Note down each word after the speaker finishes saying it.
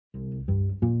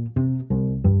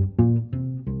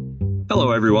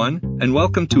Hello, everyone, and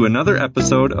welcome to another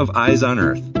episode of Eyes on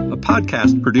Earth, a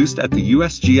podcast produced at the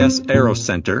USGS EROS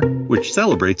Center, which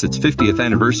celebrates its 50th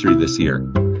anniversary this year.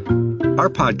 Our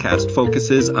podcast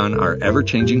focuses on our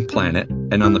ever-changing planet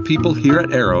and on the people here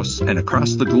at EROS and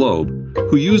across the globe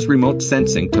who use remote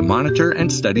sensing to monitor and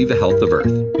study the health of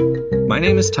Earth. My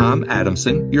name is Tom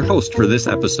Adamson, your host for this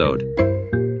episode.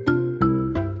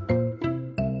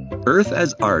 Earth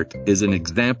as Art is an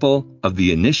example of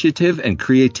the initiative and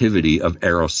creativity of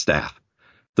EROS staff.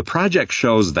 The project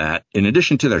shows that, in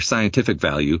addition to their scientific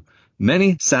value,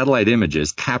 many satellite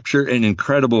images capture an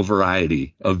incredible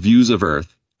variety of views of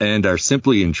Earth and are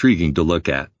simply intriguing to look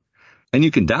at. And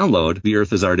you can download the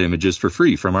Earth as Art images for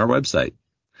free from our website.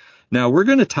 Now, we're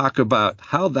going to talk about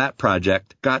how that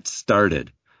project got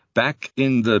started back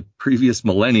in the previous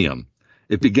millennium.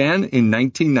 It began in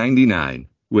 1999.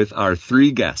 With our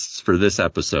three guests for this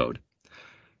episode.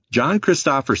 John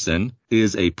Christofferson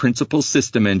is a principal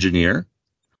system engineer,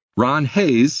 Ron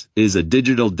Hayes is a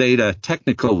digital data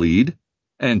technical lead,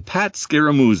 and Pat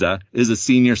Scaramuza is a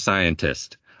senior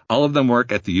scientist. All of them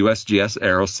work at the USGS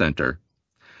EROS Center.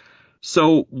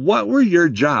 So what were your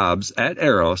jobs at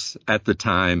EROS at the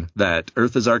time that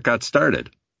Earth as Art got started?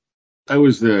 I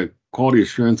was the quality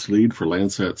assurance lead for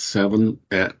Landsat 7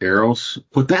 at EROS.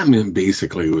 What that meant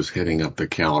basically was heading up the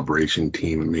calibration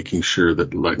team and making sure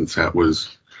that Landsat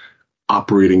was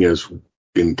operating as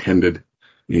intended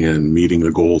and meeting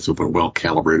the goals of a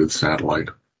well-calibrated satellite.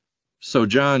 So,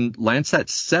 John, Landsat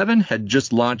 7 had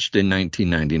just launched in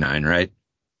 1999, right?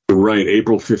 Right,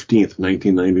 April 15th,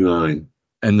 1999.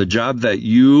 And the job that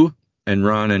you and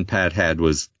Ron and Pat had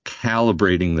was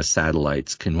calibrating the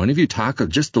satellites. Can one of you talk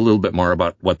just a little bit more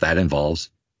about what that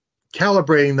involves?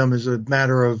 Calibrating them is a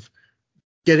matter of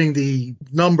getting the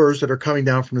numbers that are coming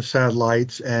down from the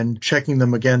satellites and checking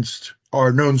them against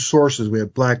our known sources. We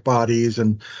have black bodies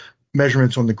and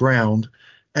measurements on the ground,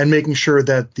 and making sure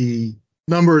that the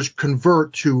numbers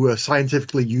convert to a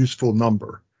scientifically useful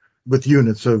number with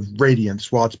units of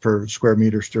radians, watts per square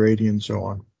meter steradian, and so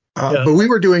on. But we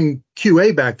were doing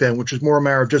QA back then, which is more a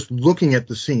matter of just looking at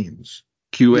the scenes.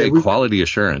 QA, quality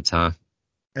assurance, huh?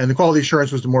 And the quality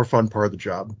assurance was the more fun part of the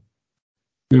job.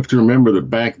 You have to remember that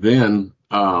back then,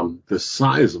 the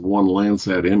size of one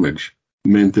Landsat image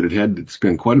meant that it had to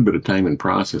spend quite a bit of time in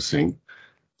processing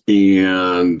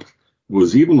and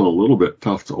was even a little bit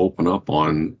tough to open up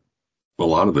on a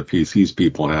lot of the PCs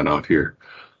people had out here.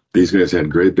 These guys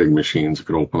had great big machines that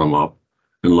could open them up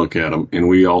and look at them. And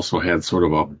we also had sort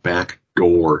of a back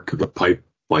door to the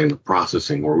pipeline of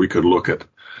processing where we could look at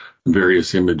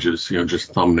various images,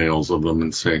 just thumbnails of them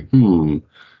and say, and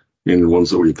ones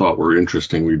that we thought were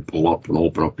interesting, we'd pull up and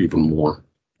open up even more.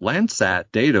 Landsat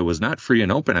data was not free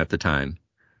and open at the time.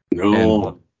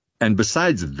 No. And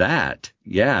besides that,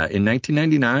 in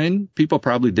 1999, people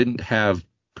probably didn't have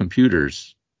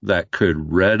computers that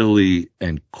could readily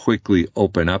and quickly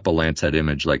open up a Landsat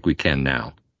image like we can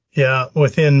now. Yeah,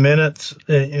 within minutes,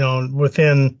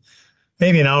 within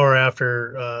maybe an hour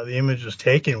after the image was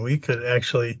taken, we could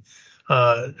actually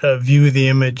view the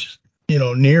image,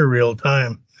 near real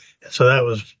time. So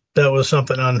that was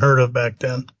something unheard of back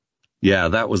then. Yeah,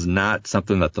 that was not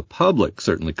something that the public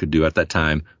certainly could do at that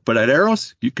time. But at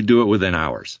EROS, you could do it within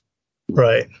hours.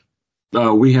 Right.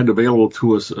 We had available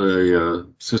to us a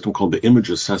system called the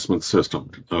Image Assessment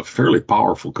System, a fairly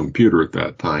powerful computer at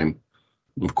that time.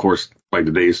 Of course, by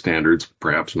today's standards,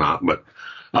 perhaps not, but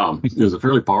it was a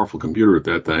fairly powerful computer at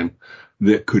that time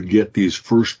that could get these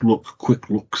quick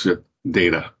looks at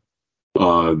data.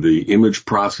 The image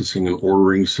processing and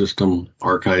ordering system,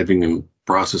 archiving and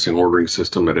processing ordering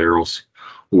system at EROS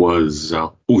was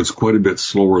quite a bit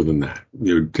slower than that.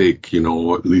 It would take,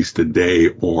 at least a day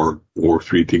or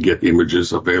three to get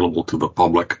images available to the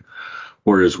public,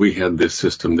 whereas we had this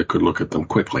system that could look at them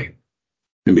quickly.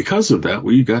 And because of that,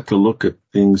 we got to look at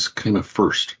things kind of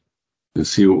first and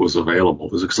see what was available.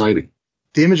 It was exciting.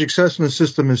 The image assessment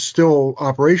system is still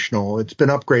operational. It's been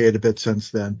upgraded a bit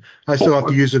since then. I still have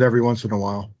to use it every once in a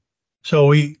while. So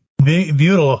we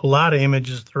viewed a lot of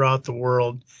images throughout the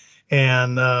world,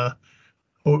 and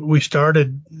we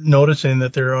started noticing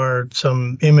that there are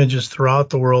some images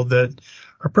throughout the world that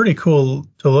are pretty cool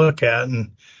to look at.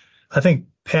 And I think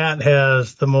Pat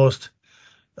has the most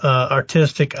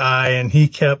artistic eye, and he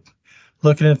kept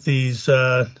looking at these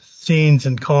scenes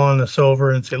and calling us over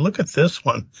and say, look at this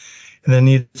one. And then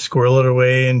he'd squirrel it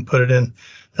away and put it in,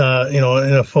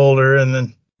 in a folder, and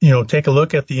then, take a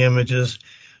look at the images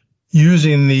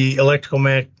using the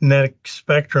electromagnetic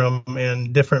spectrum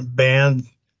and different band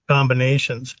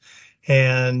combinations.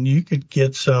 And you could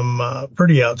get some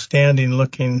pretty outstanding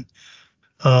looking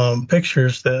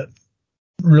pictures that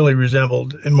really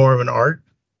resembled more of an art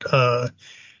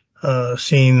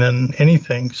scene than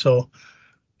anything. So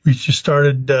we just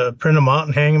started print them out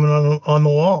and hang them on the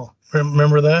wall.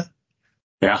 Remember that?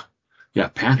 Yeah. Yeah,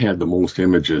 Pat had the most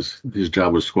images. His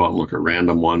job was to go out and look at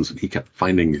random ones, and he kept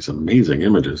finding these amazing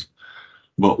images.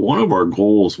 But one of our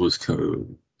goals was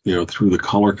to, through the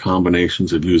color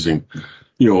combinations of using,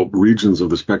 regions of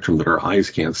the spectrum that our eyes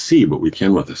can't see, but we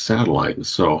can with a satellite. And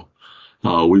so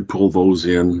we pull those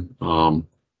in, and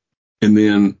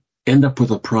then end up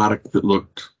with a product that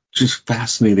looked just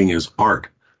fascinating as art,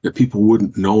 that people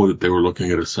wouldn't know that they were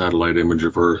looking at a satellite image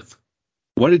of Earth.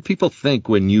 What did people think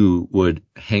when you would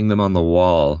hang them on the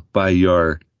wall by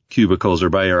your cubicles or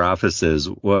by your offices?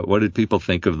 What did people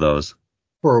think of those?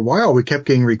 For a while, we kept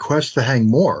getting requests to hang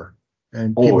more,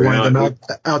 and Oh, people yeah. wanted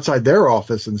them outside their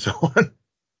office and so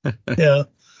on. Yeah.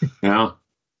 Yeah.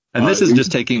 And this is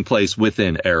just taking place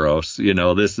within EROS.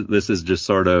 This is just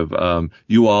sort of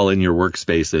you all in your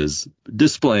workspaces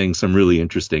displaying some really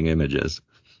interesting images.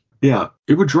 Yeah,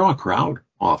 it would draw a crowd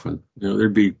often.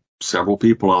 There'd be several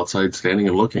people outside standing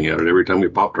and looking at it every time we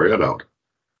popped our head out.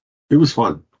 It was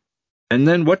fun. And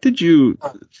then what did you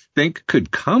think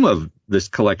could come of this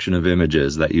collection of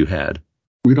images that you had?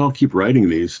 We'd all keep writing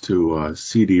these to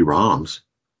CD-ROMs,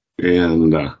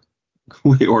 and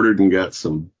we ordered and got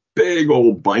some big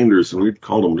old binders, and we'd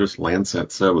call them just Landsat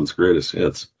 7's greatest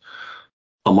hits.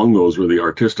 Among those were the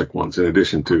artistic ones, in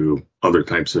addition to other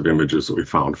types of images that we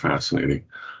found fascinating.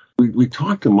 We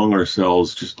talked among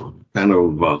ourselves, just kind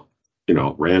of,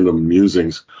 random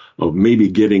musings of maybe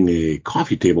getting a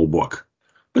coffee table book.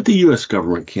 But the U.S.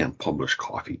 government can't publish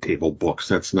coffee table books.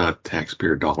 That's not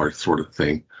taxpayer dollar sort of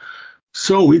thing.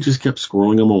 So we just kept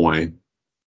squirreling them away.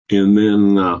 And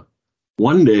then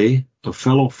one day, a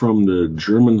fellow from the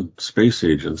German space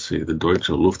agency, the Deutsche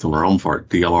Luft- und Raumfahrt,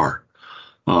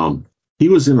 DLR, he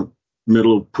was in the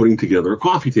middle of putting together a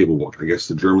coffee table book. I guess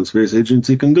the German space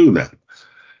agency can do that.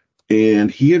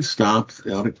 And he had stopped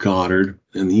out at Goddard,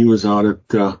 and he was out at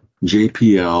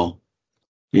JPL,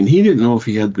 and he didn't know if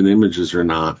he had the images or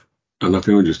not, enough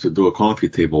images to do a coffee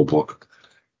table book.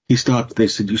 He stopped. They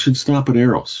said, you should stop at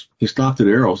EROS. He stopped at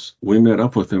EROS. We met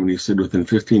up with him, and he said, within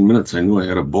 15 minutes, I knew I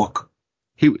had a book.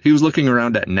 He was looking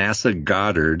around at NASA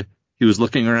Goddard. He was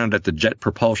looking around at the Jet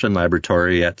Propulsion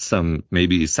Laboratory at some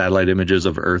maybe satellite images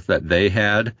of Earth that they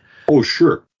had. Oh,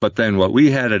 sure. But then what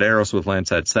we had at EROS with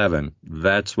Landsat 7,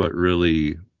 that's what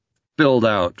really filled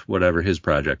out whatever his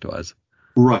project was.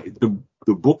 Right.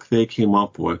 The book they came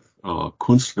up with,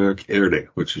 Kunstwerk Erde,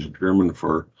 which is German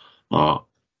for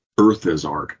Earth as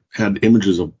Art, had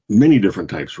images of many different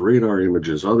types, radar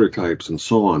images, other types, and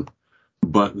so on.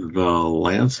 But the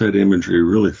Landsat imagery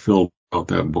really filled out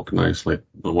that book nicely,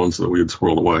 the ones that we had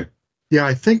squirreled away. Yeah,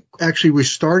 I think actually we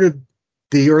started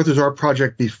the Earth as Art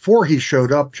project before he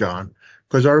showed up, John,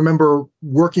 because I remember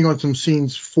working on some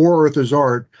scenes for Earth as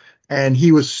Art, and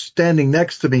he was standing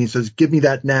next to me and says, give me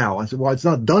that now. I said, well, it's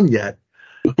not done yet.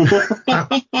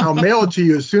 I'll mail it to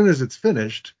you as soon as it's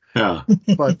finished. Yeah.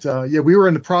 But we were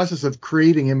in the process of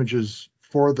creating images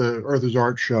for the Earth as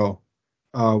Art show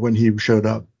when he showed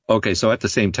up. Okay, so at the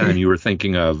same time, you were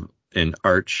thinking of an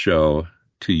art show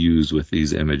to use with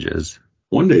these images.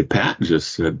 One day, Pat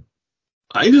just said,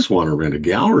 I just want to rent a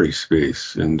gallery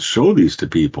space and show these to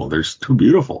people. They're too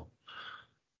beautiful.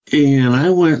 And I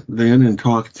went then and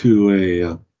talked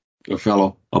to a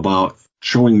fellow about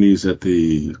showing these at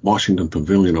the Washington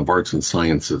Pavilion of Arts and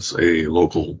Sciences, a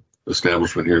local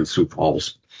establishment here in Sioux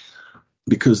Falls.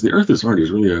 Because the Earth as Art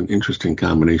is really an interesting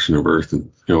combination of Earth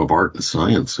and, of art and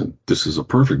science. And this is a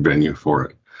perfect venue for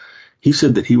it. He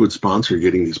said that he would sponsor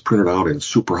getting these printed out in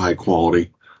super high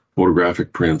quality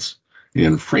photographic prints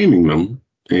and framing them.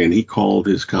 And he called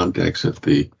his contacts at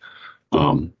the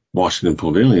Washington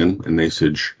Pavilion, and they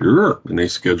said, sure. And they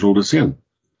scheduled us in.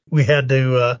 We had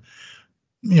to,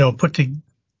 put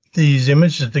these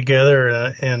images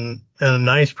together in a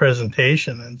nice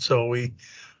presentation. And so we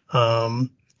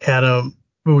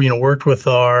worked with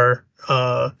our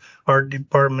art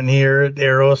department here at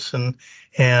EROS, and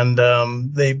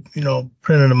they,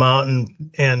 printed them out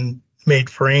and made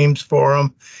frames for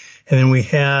them. And then we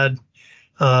had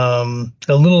a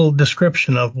little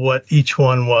description of what each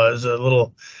one was, a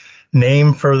little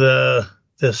name for the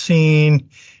scene,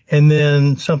 and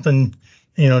then something,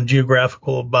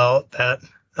 geographical about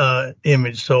that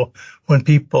image. So when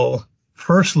people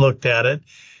first looked at it,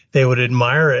 they would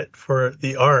admire it for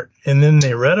the art, and then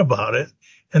they read about it,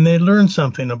 and they learned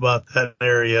something about that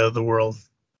area of the world.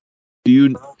 Do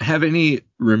you have any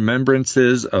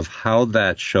remembrances of how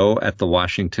that show at the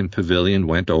Washington Pavilion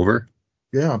went over?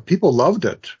 Yeah, people loved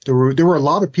it. There were a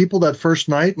lot of people that first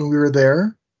night when we were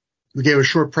there. We gave a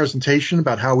short presentation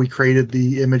about how we created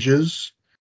the images.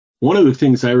 One of the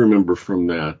things I remember from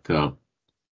that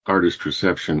artist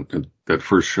reception, that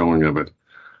first showing of it,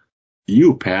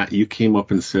 you, Pat, you came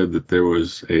up and said that there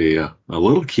was a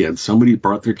little kid, somebody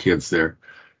brought their kids there,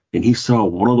 and he saw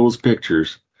one of those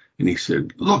pictures, and he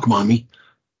said, "Look, Mommy,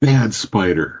 bad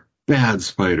spider, bad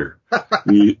spider."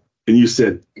 and you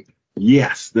said,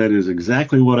 "Yes, that is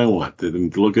exactly what I want,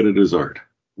 and look at it as art."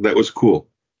 That was cool.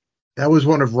 That was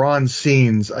one of Ron's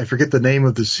scenes. I forget the name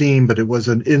of the scene, but it was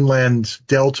an inland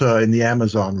delta in the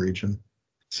Amazon region.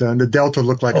 So, and the delta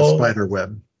looked like a spider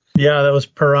web. Yeah, that was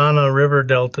Parana River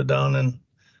Delta down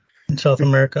in South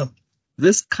America.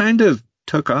 This kind of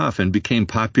took off and became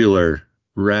popular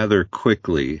rather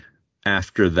quickly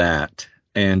after that.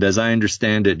 And as I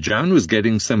understand it, John was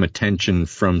getting some attention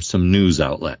from some news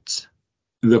outlets.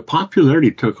 The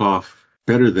popularity took off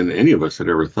better than any of us had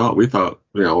ever thought. We thought,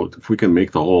 if we can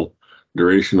make the whole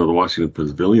duration of the Washington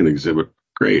Pavilion exhibit,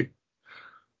 great.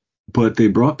 But they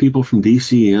brought people from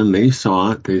DC in, they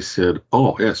saw it, they said,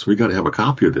 "Oh, yes, we got to have a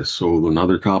copy of this." So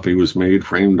another copy was made,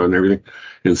 framed and everything,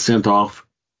 and sent off.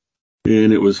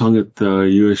 And it was hung at the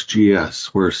USGS,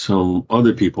 where some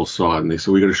other people saw it, and they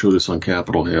said, "We got to show this on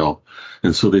Capitol Hill."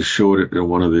 And so they showed it in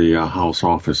one of the House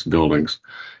office buildings.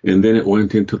 And then it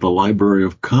went into the Library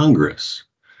of Congress.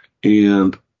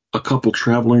 And a couple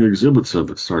traveling exhibits of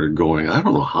it started going. I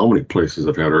don't know how many places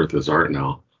have had Earth as Art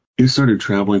now. It started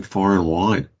traveling far and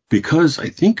wide because I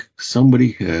think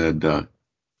somebody had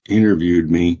interviewed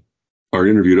me or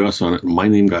interviewed us on it. My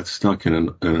name got stuck in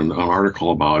an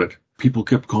article about it. People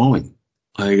kept calling.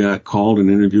 I got called and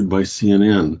interviewed by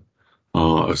CNN,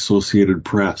 Associated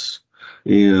Press.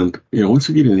 And, once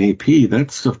you get an AP,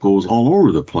 that stuff goes all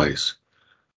over the place.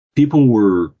 People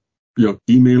were,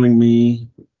 emailing me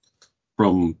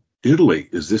from Italy,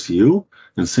 "Is this you?"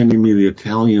 and sending me the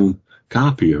Italian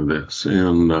copy of this.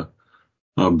 And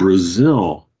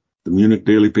Brazil, the Munich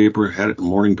Daily Paper had it in the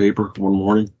morning paper one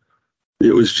morning.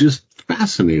 It was just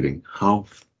fascinating how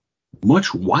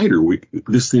much wider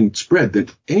this thing spread than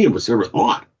any of us ever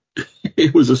thought.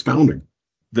 It was astounding.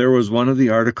 There was one of the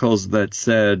articles that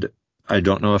said, I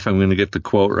don't know if I'm going to get the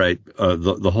quote right,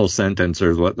 the whole sentence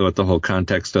or what the whole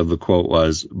context of the quote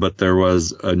was, but there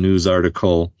was a news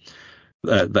article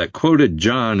that quoted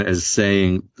John as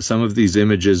saying some of these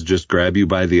images just grab you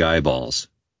by the eyeballs.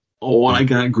 Oh, I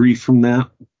got grief from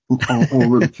that all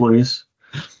over the place.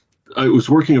 I was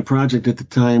working a project at the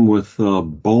time with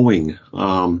Boeing,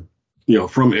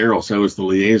 from EROS. I was the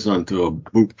liaison to a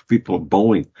group of people at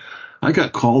Boeing. I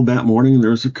got called that morning, and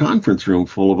there was a conference room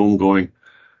full of them going,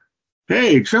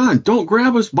 "Hey, John, don't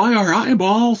grab us by our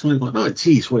eyeballs." And I thought, "Oh,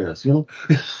 geez, Wes,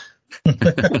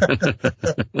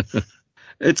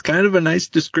 It's kind of a nice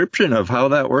description of how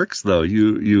that works, though.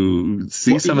 You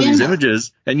see some of these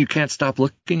images, and you can't stop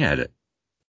looking at it.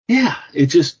 Yeah, it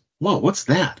just, what's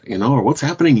that? Or what's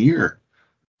happening here?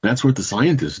 That's what the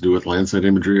scientists do with Landsat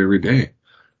imagery every day.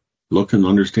 Look and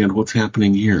understand what's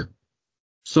happening here.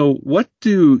 So what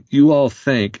do you all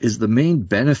think is the main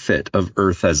benefit of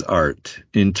Earth as Art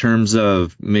in terms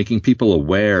of making people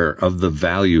aware of the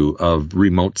value of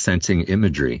remote sensing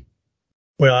imagery?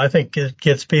 Well, I think it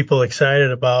gets people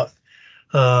excited about,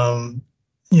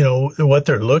 what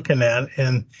they're looking at,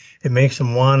 and it makes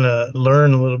them want to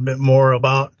learn a little bit more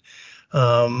about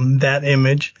that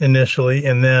image initially.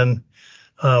 And then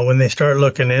when they start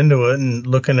looking into it and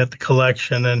looking at the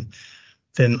collection and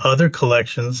then other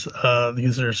collections,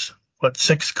 there's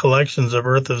 6 collections of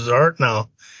Earth as Art now.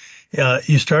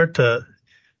 You start to,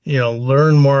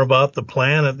 learn more about the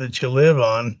planet that you live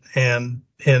on, and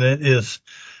it is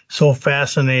so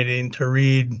fascinating to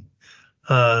read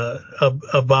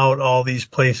about all these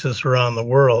places around the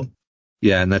world.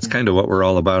 Yeah, and that's kind of what we're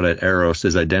all about at EROS,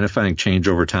 is identifying change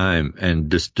over time and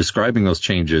describing those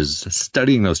changes,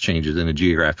 studying those changes in a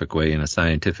geographic way, in a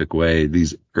scientific way.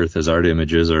 These Earth as Art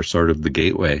images are sort of the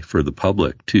gateway for the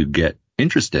public to get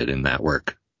interested in that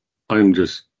work. I'm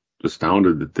just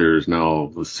astounded that there's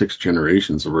now 6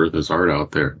 generations of Earth as Art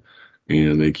out there,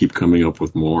 and they keep coming up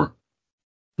with more.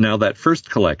 Now, that first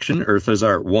collection, Earth as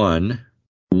Art 1,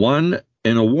 won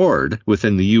an award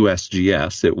within the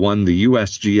USGS. It won the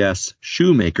USGS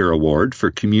Shoemaker Award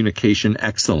for Communication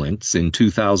Excellence in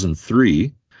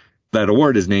 2003. That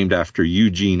award is named after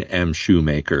Eugene M.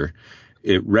 Shoemaker.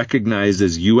 It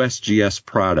recognizes USGS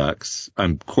products,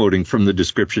 I'm quoting from the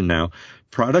description now,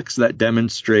 products that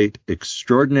demonstrate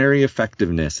extraordinary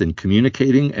effectiveness in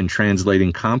communicating and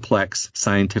translating complex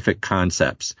scientific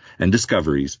concepts and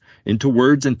discoveries into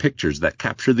words and pictures that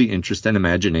capture the interest and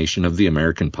imagination of the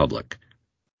American public.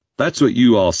 That's what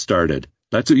you all started.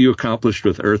 That's what you accomplished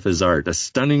with Earth as Art, a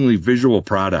stunningly visual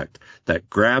product that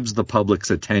grabs the public's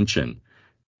attention.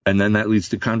 And then that leads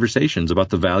to conversations about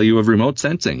the value of remote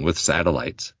sensing with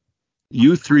satellites.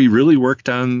 You three really worked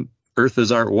on Earth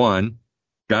as Art 1,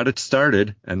 got it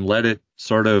started, and let it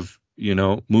sort of,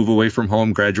 move away from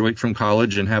home, graduate from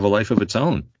college, and have a life of its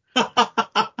own.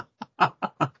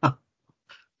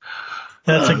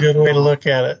 That's a good way to look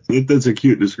at it. That's a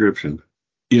cute description.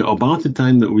 About the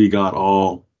time that we got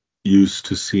all used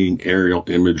to seeing aerial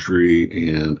imagery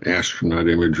and astronaut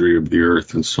imagery of the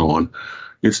Earth and so on,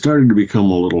 it started to become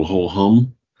a little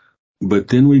ho-hum. But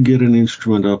then we get an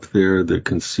instrument up there that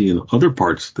can see in other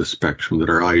parts of the spectrum that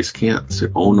our eyes can't. Say,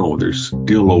 oh no, there's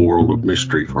still a world of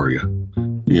mystery for you,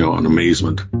 and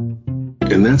amazement.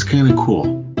 And that's kind of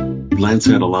cool.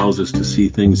 Landsat allows us to see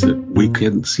things that we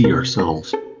couldn't see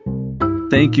ourselves.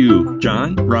 Thank you,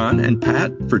 John, Ron, and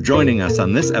Pat, for joining us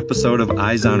on this episode of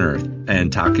Eyes on Earth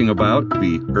and talking about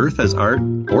the Earth as Art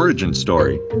origin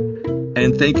story.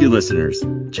 And thank you, listeners.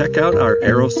 Check out our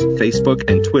EROS Facebook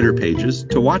and Twitter pages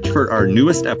to watch for our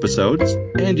newest episodes,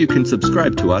 and you can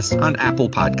subscribe to us on Apple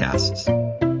Podcasts.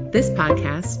 This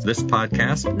podcast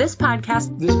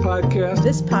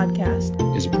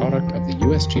is a product of the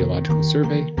U.S. Geological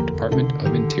Survey, Department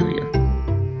of Interior.